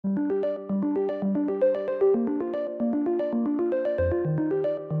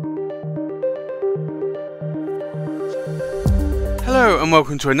Hello and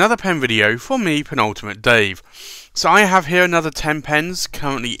welcome to another pen video from me, Penultimate Dave. So I have here another 10 pens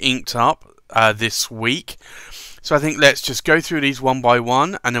currently inked up this week. So I think let's just go through these one by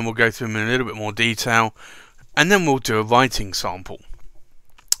one and then we'll go through them in a little bit more detail and then we'll do a writing sample.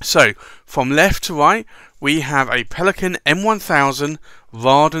 So from left to right we have a Pelikan M1000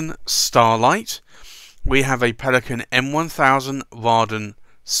 Radon Starlight. We have a Pelikan M1000 Radon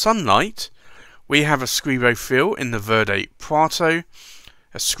Sunlight. We have a Scribo fill in the Verde Prato,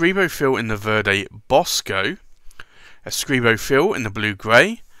 a Scribo fill in the Verde Bosco, a Scribo fill in the Blue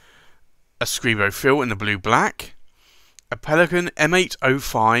Grey, a Scribo fill in the Blue Black, a Pelikan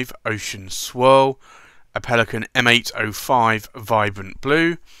M805 Ocean Swirl, a Pelikan M805 Vibrant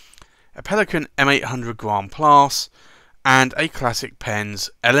Blue, a Pelikan M800 Grand Place, and a Classic Pens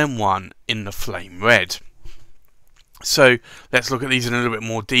LM1 in the Flame Red. So let's look at these in a little bit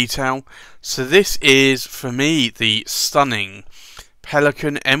more detail. So this is, for me, the stunning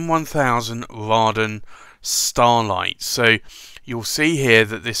Pelikan M1000 Radon Starlight. So you'll see here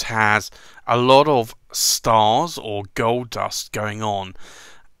that this has a lot of stars or gold dust going on,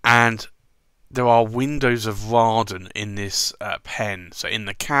 and there are windows of radon in this pen, so in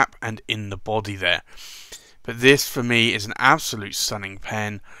the cap and in the body there. But this, for me, is an absolute stunning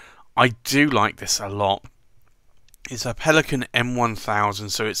pen. I do like this a lot. It's a Pelikan M1000,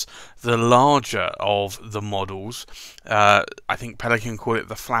 so it's the larger of the models. I think Pelikan call it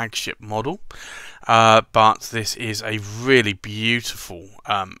the flagship model, but this is a really beautiful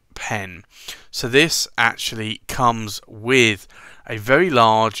pen. So this actually comes with a very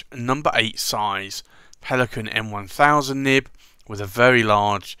large number 8 size Pelikan M1000 nib with a very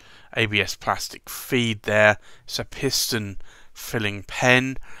large ABS plastic feed there. It's a piston filling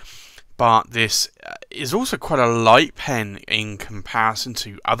pen. But this is also quite a light pen in comparison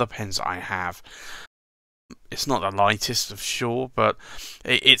to other pens I have. It's not the lightest of sure, but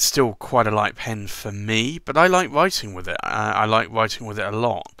it's still quite a light pen for me. But I like writing with it. I like writing with it a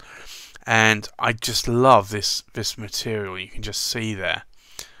lot. And I just love this material. You can just see there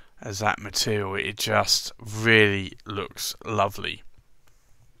as that material. It just really looks lovely.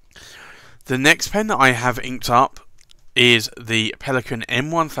 The next pen that I have inked up is the Pelikan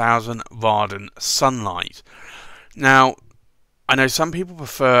M1000 Radon Sunlight. Now, I know some people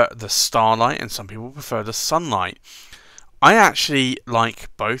prefer the Starlight and some people prefer the Sunlight. I actually like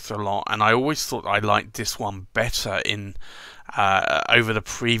both a lot, and I always thought I liked this one better in over the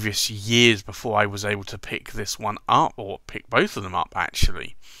previous years before I was able to pick this one up, or pick both of them up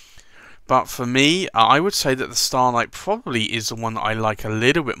actually. But for me, I would say that the Starlight probably is the one that I like a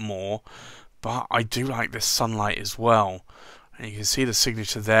little bit more. But I do like this Sunlight as well. And you can see the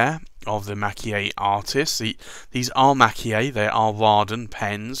signature there of the Maquet artist. These are Maquet, they are Radon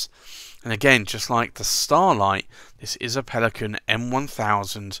pens. And again, just like the Starlight, this is a Pelikan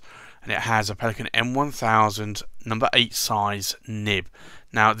M1000. And it has a Pelikan M1000 number 8 size nib.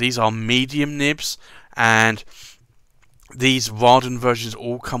 Now, these are medium nibs. And these Radon versions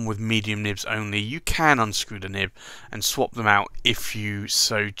all come with medium nibs only. You can unscrew the nib and swap them out if you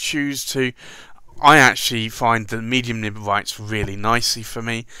so choose to. I actually find the medium nib writes really nicely for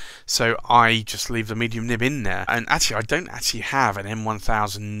me, so I just leave the medium nib in there. And actually, I don't actually have an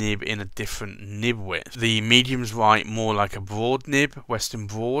M1000 nib in a different nib width. The mediums write more like a broad nib, Western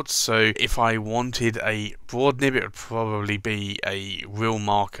Broad, so if I wanted a broad nib, it would probably be a real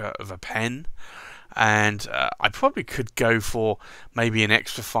marker of a pen. And I probably could go for maybe an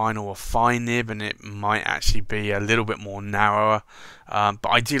extra fine or a fine nib, and it might actually be a little bit more narrower. But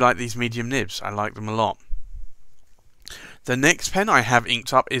I do like these medium nibs. I like them a lot. The next pen I have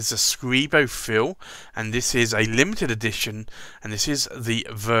inked up is the Scribo fill, and this is a limited edition, and this is the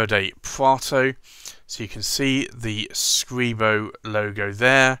Verde Prato. So you can see the Scribo logo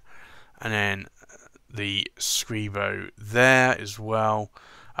there, and then the Scribo there as well.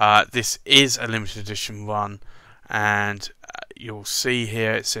 This is a limited edition run, and you'll see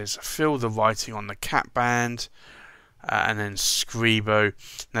here it says fill the writing on the cap band, and then Scribo.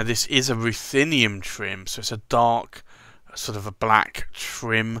 Now this is a ruthenium trim, so it's a dark, sort of a black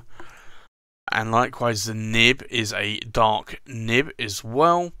trim, and likewise the nib is a dark nib as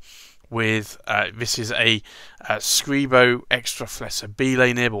well. With this is a Scribo Extra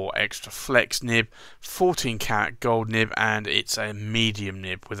Flexibile nib or Extra Flex nib, 14 karat gold nib, and it's a medium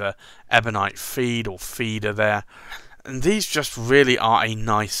nib with a ebonite feed or feeder there. And these just really are a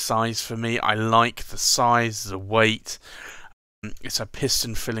nice size for me. I like the size, the weight. It's a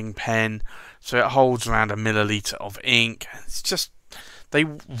piston filling pen, so it holds around 1 milliliter of ink. It's just, they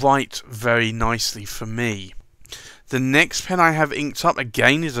write very nicely for me. The next pen I have inked up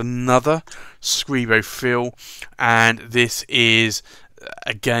again is another Scribo fill, and this is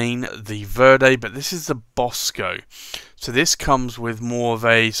again the Verde, but this is the Bosco. So this comes with more of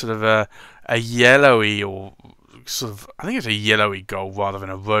a sort of a yellowy, or sort of, I think it's a yellowy gold rather than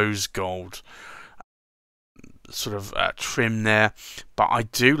a rose gold sort of trim there. But I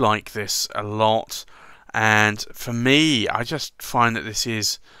do like this a lot, and for me, I just find that this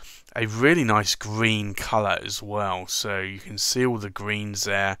is a really nice green colour as well. So you can see all the greens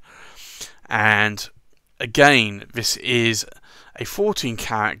there, and again, this is a 14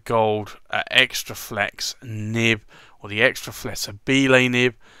 karat gold extra flex nib, or the extra flex belay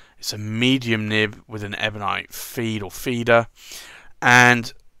nib. It's a medium nib with an ebonite feed or feeder,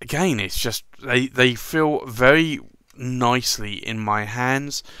 and again, it's just they feel very nicely in my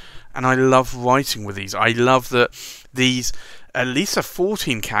hands, and I love writing with these. I love that these, at least a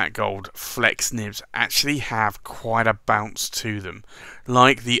 14 karat gold flex nibs, actually have quite a bounce to them,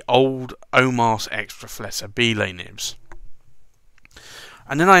 like the old Omas extra flex belay nibs.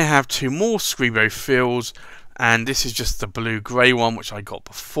 And then I have two more Scribo fills, and this is just the blue-grey one, which I got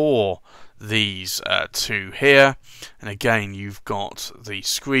before these two here. And again, you've got the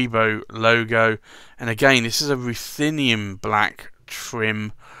Scribo logo, and again, this is a ruthenium black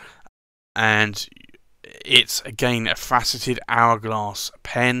trim, and it's again a faceted hourglass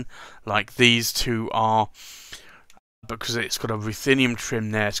pen, like these two are, because it's got a ruthenium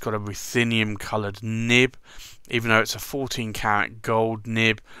trim there. It's got a ruthenium coloured nib, even though it's a 14 karat gold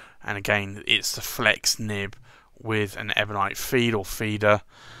nib, and again, it's the flex nib with an ebonite feed or feeder,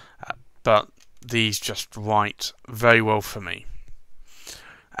 but these just write very well for me.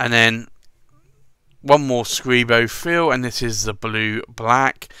 And then one more Scribo fill, and this is the blue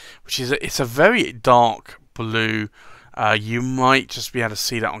black, which is it's a very dark blue. You might just be able to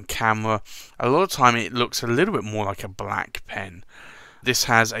see that on camera. A lot of time it looks a little bit more like a black pen. This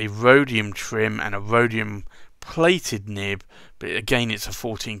has a rhodium trim and a rhodium plated nib, but again, it's a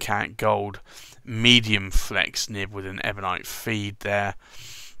 14 karat gold medium flex nib with an ebonite feed there.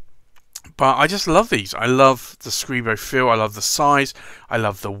 But I just love these. I love the Scribo feel, I love the size, I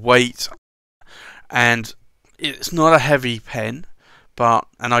love the weight, and it's not a heavy pen,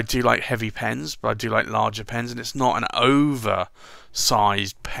 and I do like heavy pens, but I do like larger pens, and it's not an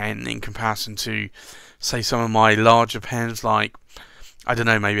oversized pen in comparison to, say, some of my larger pens, like, I don't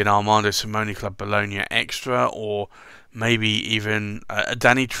know, maybe an Armando Simone Club Bologna Extra, or maybe even a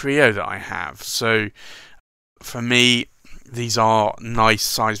Danny Trio that I have. So for me, these are nice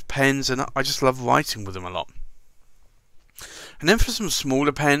sized pens, and I just love writing with them a lot. And then for some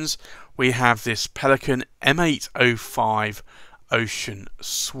smaller pens, we have this Pelikan M805 Ocean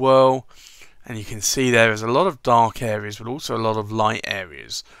Swirl, and you can see there is a lot of dark areas, but also a lot of light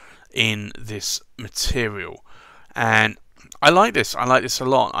areas in this material. And I like this a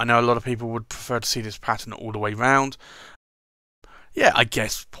lot. I know a lot of people would prefer to see this pattern all the way round. Yeah, I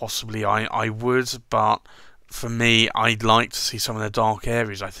guess possibly I would, but for me, I'd like to see some of the dark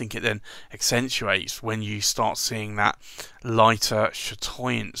areas. I think it then accentuates when you start seeing that lighter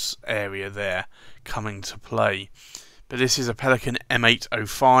chatoyance area there coming to play. But this is a Pelikan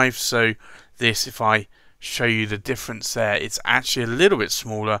M805, so this, if I show you the difference there, it's actually a little bit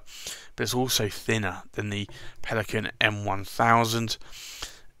smaller, but it's also thinner than the Pelikan M1000.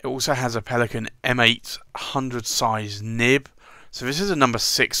 It also has a Pelikan M800 size nib. So this is a number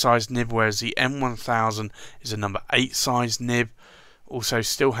 6 size nib, whereas the M1000 is a number 8 size nib. Also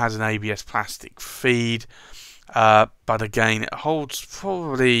still has an ABS plastic feed, but again, it holds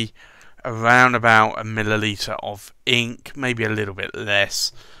probably around about a milliliter of ink, maybe a little bit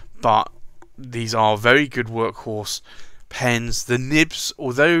less, but these are very good workhorse pens. The nibs,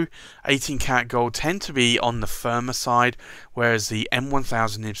 although 18 karat gold, tend to be on the firmer side, whereas the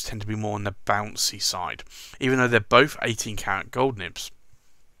M1000 nibs tend to be more on the bouncy side, even though they're both 18 karat gold nibs.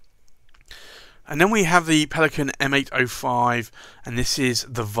 And then we have the Pelikan M805, and this is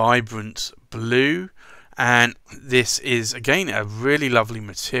the vibrant blue, and this is again a really lovely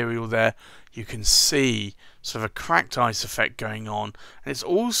material there. You can see sort of a cracked ice effect going on, and it's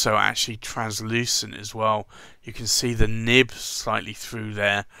also actually translucent as well. You can see the nib slightly through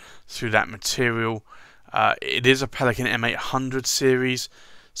there, through that material. It is a Pelikan M800 series,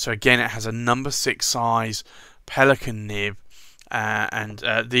 so again it has a number 6 size Pelikan nib, and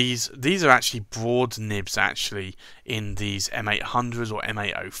these are actually broad nibs actually in these M800s or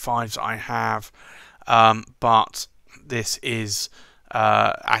M805s I have, but this is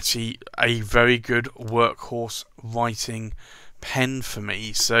actually a very good workhorse writing pen for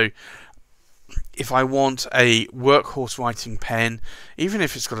me. So if I want a workhorse writing pen, even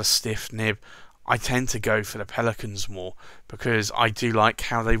if it's got a stiff nib, I tend to go for the Pelikans more, because I do like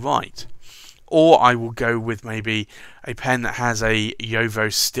how they write. or I will go with maybe a pen that has a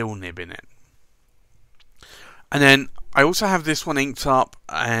JUL steel nib in it. And then I also have this one inked up,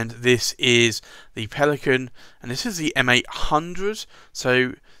 and this is the Pelikan, and this is the M800.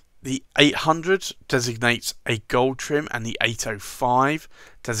 So the 800 designates a gold trim, and the 805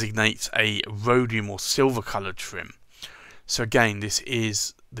 designates a rhodium or silver coloured trim. So again, this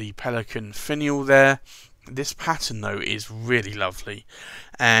is the Pelikan finial there. This pattern though is really lovely,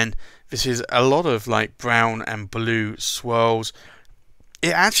 and this is a lot of like brown and blue swirls.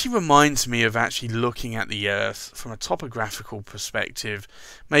 It actually reminds me of actually looking at the Earth from a topographical perspective,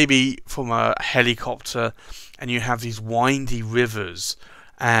 maybe from a helicopter, and you have these windy rivers,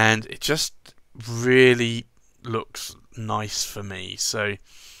 and it just really looks nice for me. So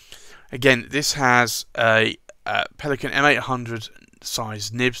again, this has a Pelikan M800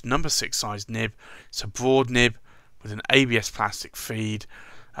 size nibs, number 6 size nib. It's a broad nib with an ABS plastic feed.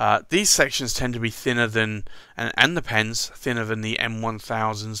 These sections tend to be thinner than, and the pens thinner than the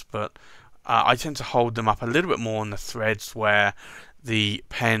M1000s, but I tend to hold them up a little bit more on the threads where the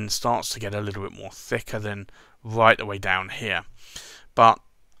pen starts to get a little bit more thicker than right the way down here. But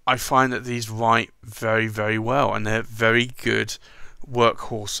I find that these write very, very well, and they're very good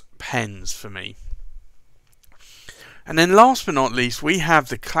workhorse pens for me. And then last but not least, we have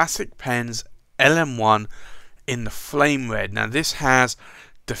the Classic Pens LM1 in the flame red. Now this has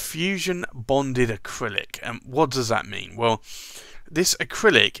diffusion bonded acrylic, and what does that mean? Well, this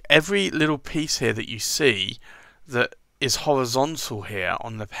acrylic, every little piece here that you see that is horizontal here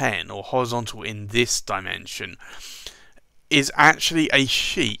on the pen, or horizontal in this dimension, is actually a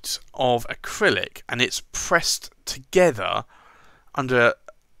sheet of acrylic, and it's pressed together under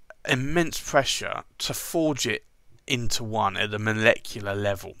immense pressure to forge it into one at the molecular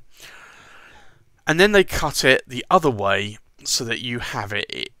level. And then they cut it the other way so that you have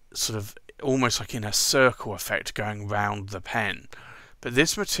it sort of almost like in a circle effect going round the pen. But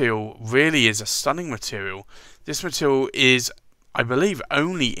this material really is a stunning material. This material is, I believe,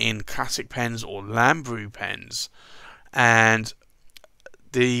 only in Classic Pens or Lambrou pens, and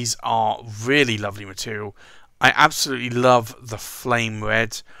these are really lovely material. I absolutely love the flame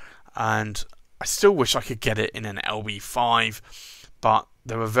red, and I still wish I could get it in an LB5, but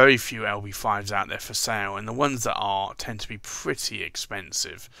there are very few LB5s out there for sale, and the ones that are tend to be pretty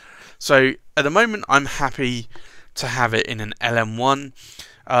expensive. So at the moment I'm happy to have it in an LM1.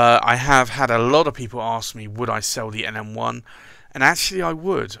 I have had a lot of people ask me would I sell the LM1, and actually I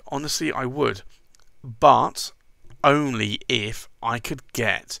would. Honestly, I would, but only if I could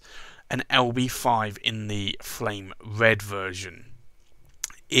get an LB5 in the flame red version.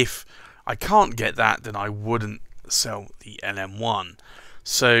 If I can't get that, then I wouldn't sell the LM1.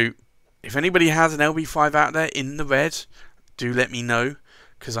 So if anybody has an LB5 out there in the red, do let me know,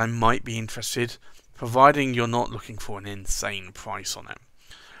 because I might be interested, providing you're not looking for an insane price on it.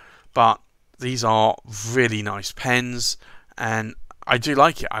 But these are really nice pens, and I do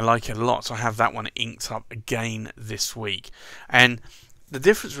like it. I like it a lot. So I have that one inked up again this week. And the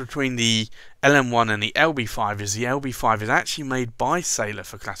difference between the LM1 and the LB5 is the LB5 is actually made by Sailor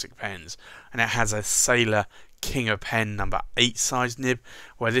for Classic Pens, and it has a Sailor King of Pen number 8 size nib,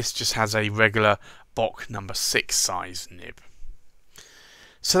 where this just has a regular Bock number 6 size nib.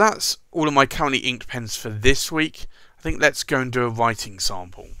 So that's all of my currently inked pens for this week. I think let's go and do a writing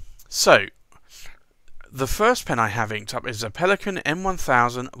sample. So the first pen I have inked up is a Pelikan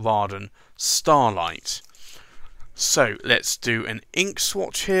M1000 Varden Starlight. So let's do an ink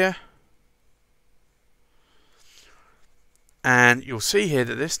swatch here, and you'll see here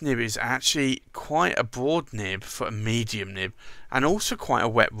that this nib is actually quite a broad nib for a medium nib, and also quite a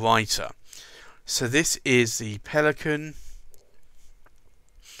wet writer. So this is the Pelikan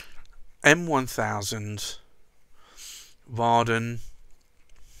M1000 Varden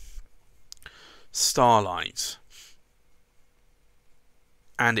Starlight,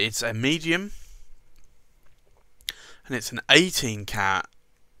 and it's a medium, and it's an 18 cat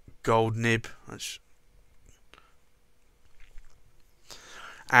gold nib,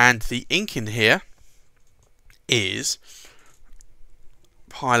 and the ink in here is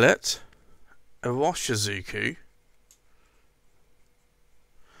Pilot Iroshizuku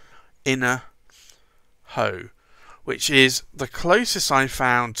Inner Ho, which is the closest I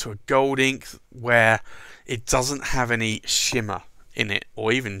found to a gold ink where it doesn't have any shimmer in it,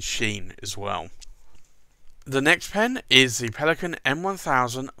 or even sheen as well. The next pen is the Pelikan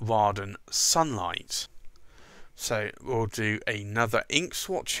M1000 Varden Sunlight. So we'll do another ink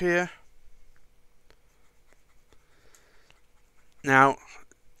swatch here. Now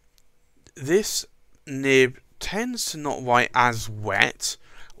this nib tends to not write as wet,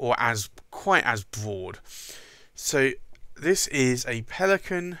 or quite as broad. So this is a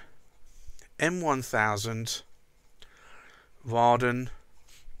Pelikan M1000 Raden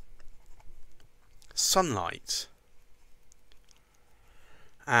Sunlight,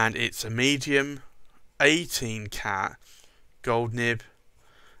 and it's a medium 18 cat gold nib,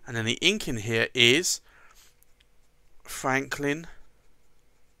 and then the ink in here is Franklin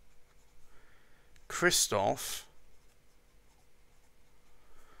Christoph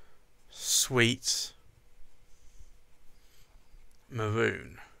Sweet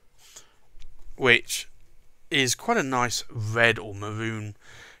Maroon, which is quite a nice red or maroon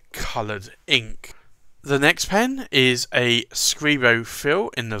coloured ink. The next pen is a Scribo fill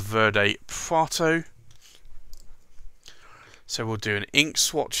in the Verde Prato. So we'll do an ink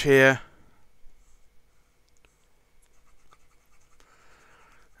swatch here.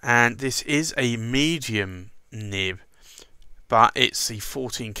 And this is a medium nib, but it's the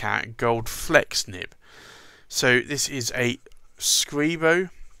 14 karat gold flex nib. So this is a Scribo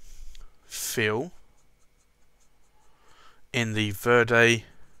fill in the Verde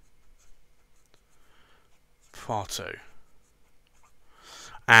Prato,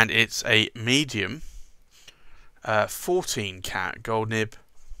 and it's a medium 14 karat gold nib,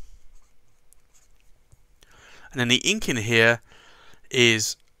 and then the ink in here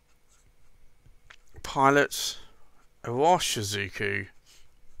is Pilot Aroshizuku,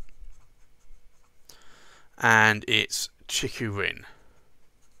 and it's Chikurin,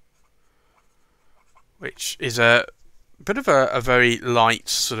 which is a bit of a very light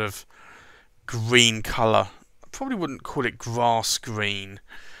sort of green colour. I probably wouldn't call it grass green.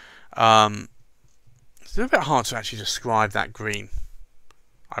 It's a little bit hard to actually describe that green,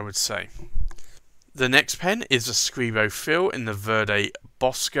 I would say. The next pen is a Scribo fill in the Verde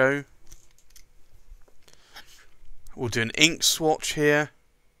Bosco. We'll do an ink swatch here.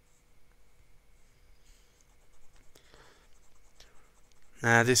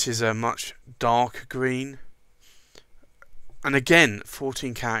 Now this is a much darker green, and again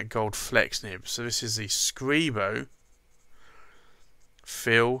 14 karat gold flex nib. So this is the Scribo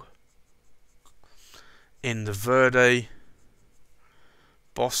fill in the Verde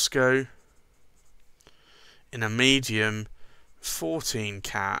Bosco in a medium 14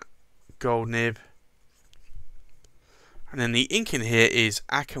 karat gold nib, and then the ink in here is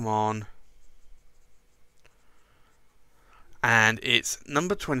Ackerman, and it's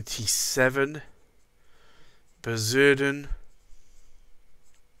number 27 Bezerden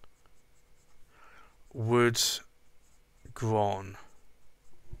Wood Gron,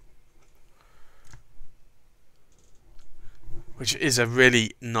 which is a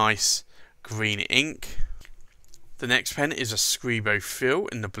really nice green ink. The next pen is a Scribo fill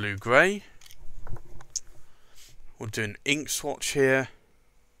in the blue grey. We'll do an ink swatch here.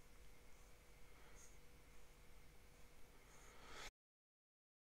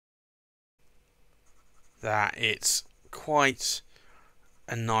 That it's quite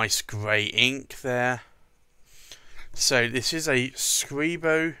a nice grey ink there. So this is a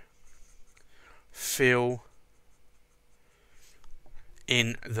Scribo fill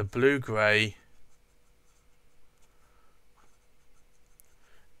in the blue grey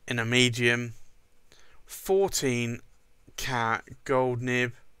in a medium 14 karat gold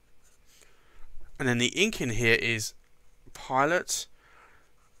nib, and then the ink in here is Pilot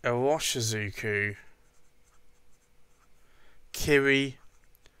Aroshizuku Kiri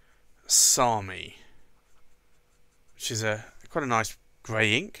Sami, which is quite a nice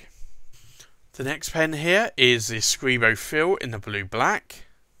grey ink. The next pen here is the Scribo fill in the blue black.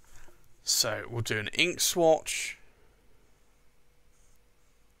 So we'll do an ink swatch.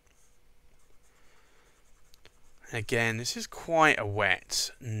 Again, this is quite a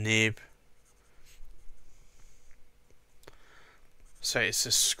wet nib. So it's a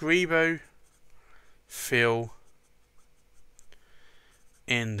Scribo fill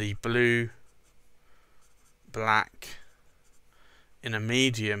in the blue black in a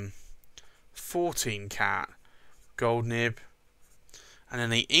medium 14 karat gold nib, and then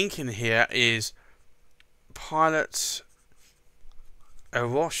the ink in here is Pilot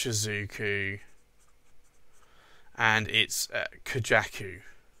Aroshizuku, and it's Kajaku.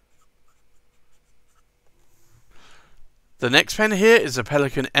 The next pen here is a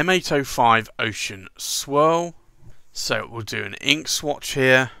Pelikan M805 Ocean Swirl. So we'll do an ink swatch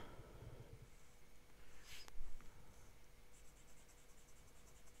here.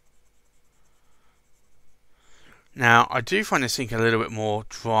 Now I do find this ink a little bit more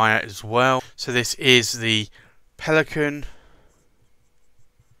drier as well. So this is the Pelikan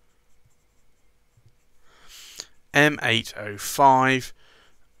M805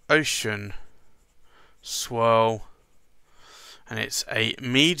 Ocean Swirl, and it's a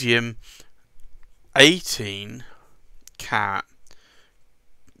medium 18 cat.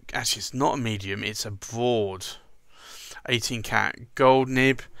 Actually, it's not a medium, it's a broad 18 cat gold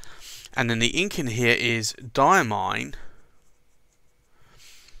nib, and then the ink in here is Diamine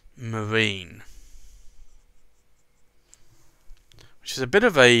Marine, which is a bit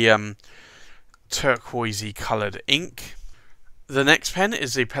of a turquoisey coloured ink. The next pen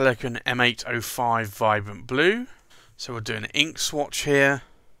is the Pelikan M805 Vibrant Blue. So we'll do an ink swatch here.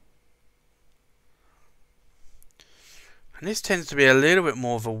 And this tends to be a little bit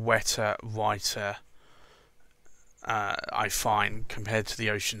more of a wetter, whiter, I find, compared to the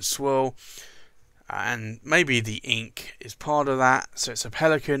Ocean Swirl. And maybe the ink is part of that. So it's a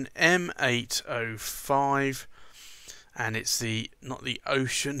Pelikan M805. And it's not the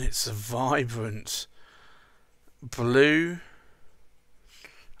ocean, it's the Vibrant Blue.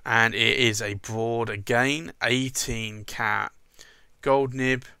 And it is a broad again, 18 cat gold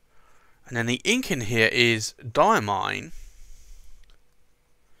nib. And then the ink in here is Diamine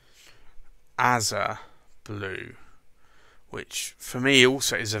Azure Blue, which for me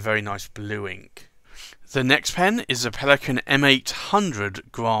also is a very nice blue ink. The next pen is a Pelikan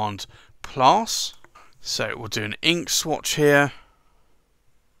M800 Grand Plus. So we'll do an ink swatch here.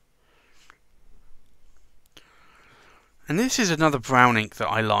 And this is another brown ink that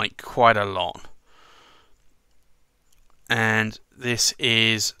I like quite a lot. And this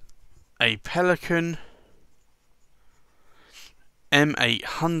is a Pelikan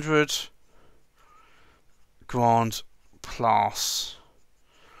M800 Grand Plus.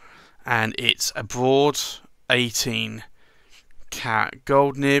 And it's a broad 18 cat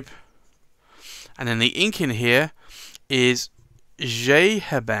gold nib. And then the ink in here is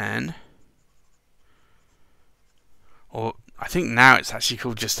JUL, or I think now it's actually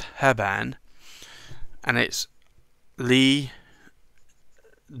called just Heban, and it's Lee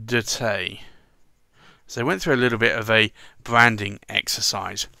Dete. So they went through a little bit of a branding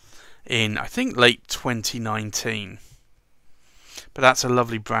exercise in, I think, late 2019. But that's a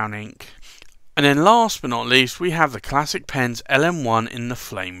lovely brown ink. And then last but not least, we have the classic pens LM1 in the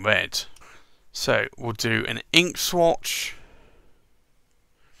flame red. So we'll do an ink swatch.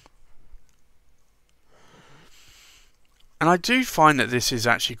 And I do find that this is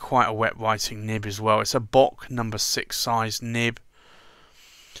actually quite a wet writing nib as well. It's a Bock number 6 size nib.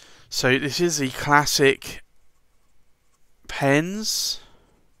 So this is the classic pens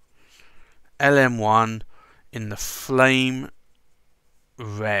LM1 in the flame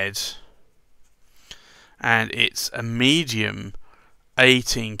red. And it's a medium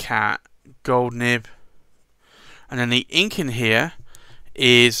 18 cat gold nib. And then the ink in here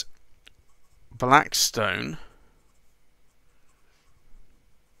is Blackstone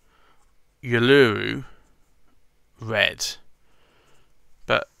Uluru red,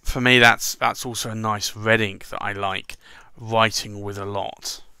 but for me that's also a nice red ink that I like writing with a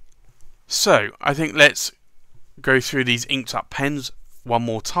lot. So I think let's go through these inked up pens one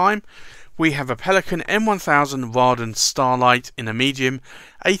more time. We have a Pelikan M1000 Raden Starlight in a medium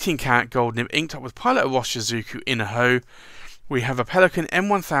 18 karat gold nib inked up with Pilot Orochizuku in a hoe. We have a Pelikan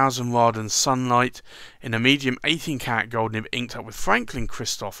M1000 Raden Sunlight in a medium 18 karat gold nib inked up with Franklin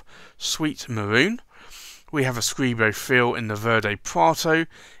Christoph Sweet Maroon. We have a Scribo Feel in the Verde Prato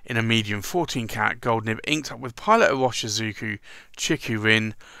in a medium 14 karat gold nib inked up with Pilot Orochizuku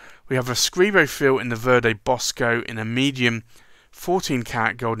Chikurin. We have a Scribo Feel in the Verde Bosco in a medium 14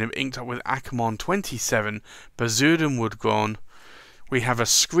 karat gold nib inked up with Akamon 27 Bazurden Woodgone. We have a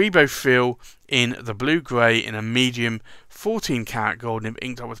Scribo Feel in the Blue Grey in a medium 14 karat gold nib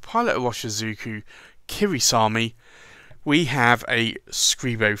inked up with Pilot Orochizuku Kirisami. We have a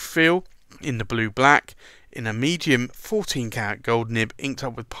Scribo Feel in the Blue Black in a medium 14 karat gold nib inked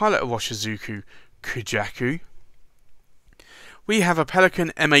up with Pilot Orochizuku Kujaku. We have a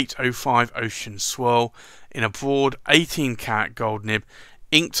Pelikan M805 Ocean Swirl in a broad 18 karat gold nib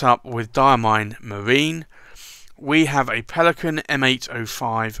inked up with Diamine Marine. We have a Pelikan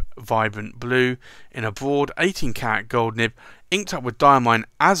M805 Vibrant Blue in a broad 18 karat gold nib inked up with Diamine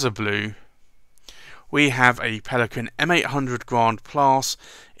Azure Blue. We have a Pelikan M800 Grand Plus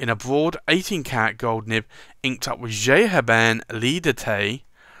in a broad 18 karat gold nib inked up with Jehaban Lidate.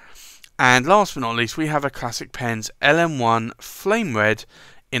 And last but not least, we have a Classic Pens LM1 Flame Red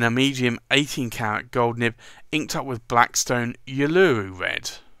in a medium 18 karat gold nib inked up with Blackstone Uluru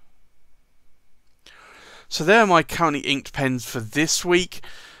Red. So there are my currently inked pens for this week.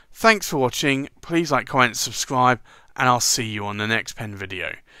 Thanks for watching. Please like, comment, subscribe, and I'll see you on the next pen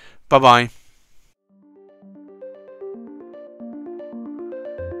video. Bye bye.